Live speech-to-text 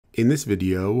In this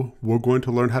video, we're going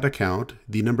to learn how to count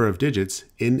the number of digits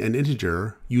in an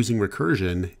integer using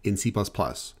recursion in C++.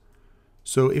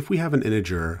 So if we have an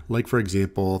integer, like for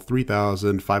example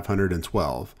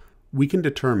 3,512, we can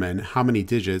determine how many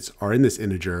digits are in this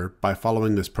integer by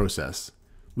following this process.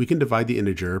 We can divide the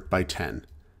integer by 10.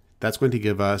 That's going to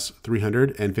give us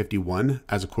 351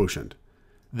 as a quotient.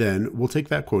 Then we'll take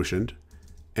that quotient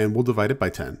and we'll divide it by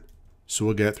 10. So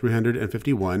we'll get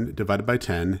 351 divided by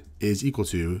 10 is equal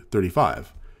to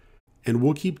 35. And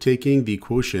we'll keep taking the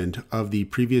quotient of the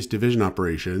previous division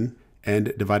operation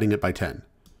and dividing it by 10.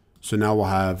 So now we'll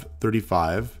have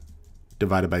 35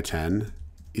 divided by 10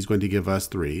 is going to give us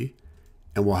 3.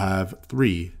 And we'll have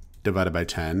 3 divided by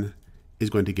 10 is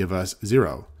going to give us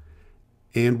 0.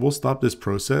 And we'll stop this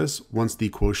process once the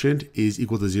quotient is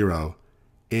equal to 0.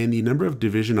 And the number of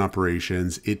division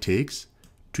operations it takes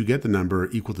to get the number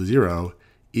equal to 0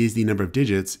 is the number of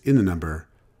digits in the number.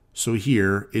 So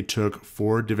here it took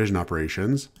 4 division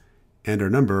operations and our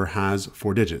number has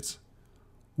 4 digits.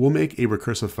 We'll make a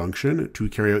recursive function to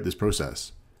carry out this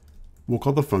process. We'll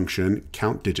call the function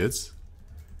countDigits.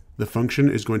 The function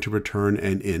is going to return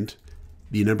an int,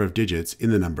 the number of digits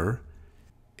in the number,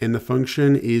 and the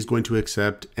function is going to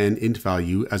accept an int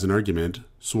value as an argument,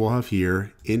 so we'll have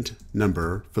here int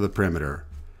number for the parameter.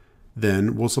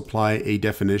 Then we'll supply a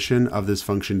definition of this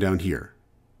function down here.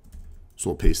 So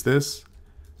we'll paste this.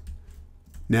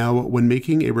 Now, when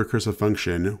making a recursive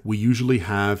function, we usually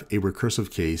have a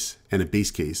recursive case and a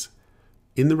base case.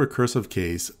 In the recursive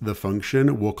case, the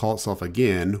function will call itself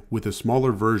again with a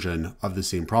smaller version of the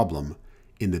same problem.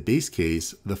 In the base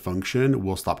case, the function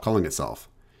will stop calling itself.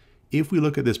 If we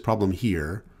look at this problem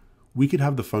here, we could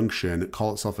have the function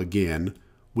call itself again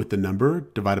with the number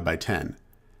divided by 10.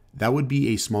 That would be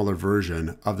a smaller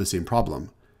version of the same problem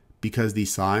because the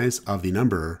size of the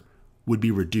number would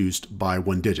be reduced by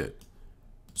 1 digit.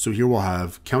 So here we'll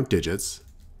have countDigits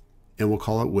and we'll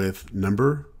call it with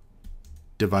number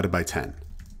divided by 10.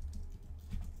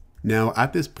 Now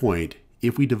at this point,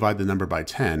 if we divide the number by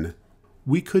 10,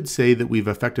 we could say that we've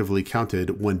effectively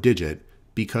counted 1 digit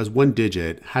because 1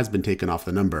 digit has been taken off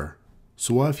the number.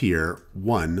 So we'll have here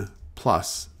 1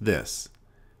 plus this.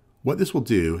 What this will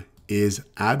do is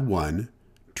add 1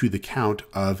 to the count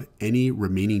of any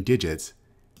remaining digits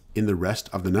in the rest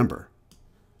of the number.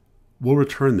 We'll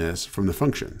return this from the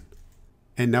function.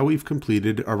 And now we've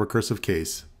completed our recursive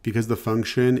case because the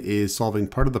function is solving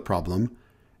part of the problem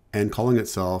and calling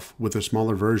itself with a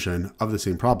smaller version of the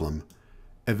same problem.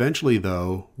 Eventually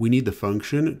though, we need the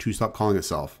function to stop calling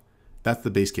itself. That's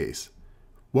the base case.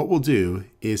 What we'll do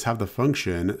is have the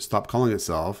function stop calling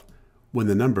itself when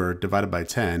the number divided by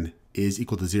 10 is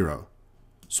equal to 0.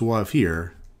 So we'll have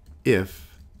here,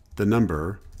 if the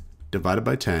number divided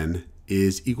by 10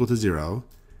 is equal to 0,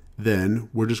 then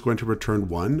we're just going to return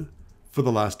 1 for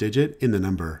the last digit in the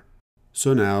number.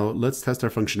 So now let's test our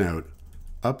function out.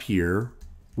 Up here,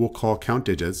 we'll call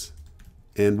countDigits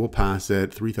and we'll pass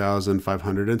it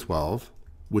 3,512,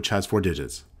 which has 4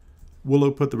 digits. We'll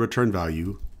output the return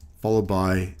value followed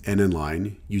by an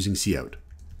inline using cout.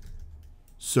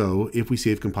 So if we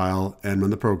save, compile, and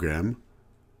run the program,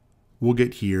 we'll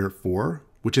get here 4,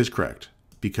 which is correct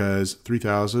because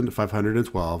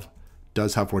 3,512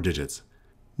 does have 4 digits.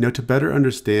 Now to better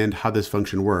understand how this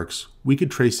function works, we could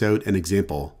trace out an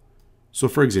example. So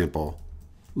for example,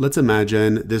 let's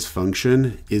imagine this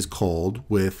function is called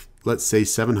with, let's say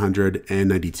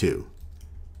 792.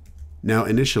 Now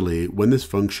initially, when this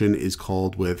function is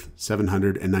called with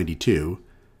 792,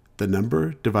 the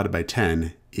number divided by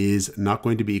 10 is not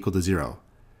going to be equal to 0.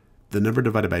 The number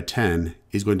divided by 10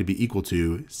 is going to be equal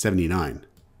to 79.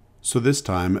 So this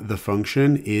time, the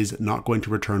function is not going to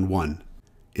return 1.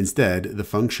 Instead, the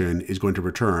function is going to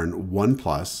return 1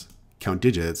 plus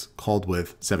countDigits called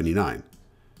with 79.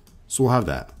 So we'll have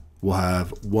that. We'll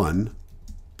have 1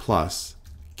 plus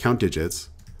countDigits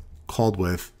called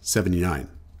with 79.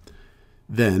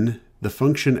 Then the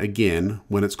function again,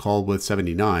 when it's called with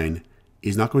 79,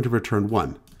 is not going to return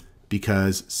 1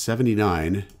 because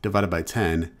 79 divided by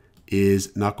 10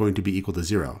 is not going to be equal to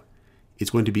 0. It's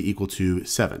going to be equal to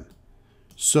 7.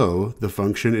 So the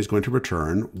function is going to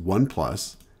return 1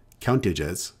 plus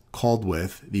countDigits called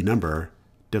with the number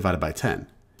divided by 10,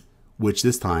 which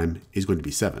this time is going to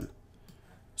be 7.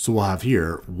 So we'll have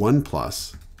here 1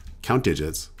 plus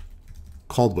countDigits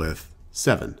called with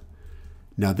 7.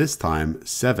 Now this time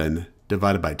 7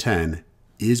 divided by 10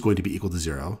 is going to be equal to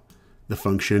 0. The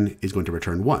function is going to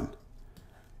return 1.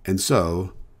 And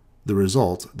so the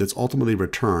result that's ultimately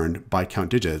returned by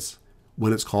countDigits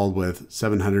when it's called with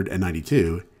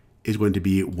 792 is going to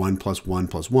be 1 plus 1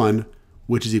 plus 1,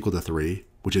 which is equal to 3,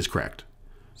 which is correct.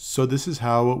 So this is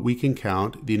how we can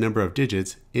count the number of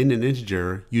digits in an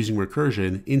integer using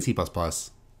recursion in C++.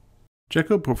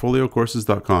 Check out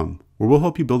portfoliocourses.com, where we'll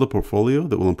help you build a portfolio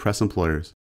that will impress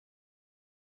employers.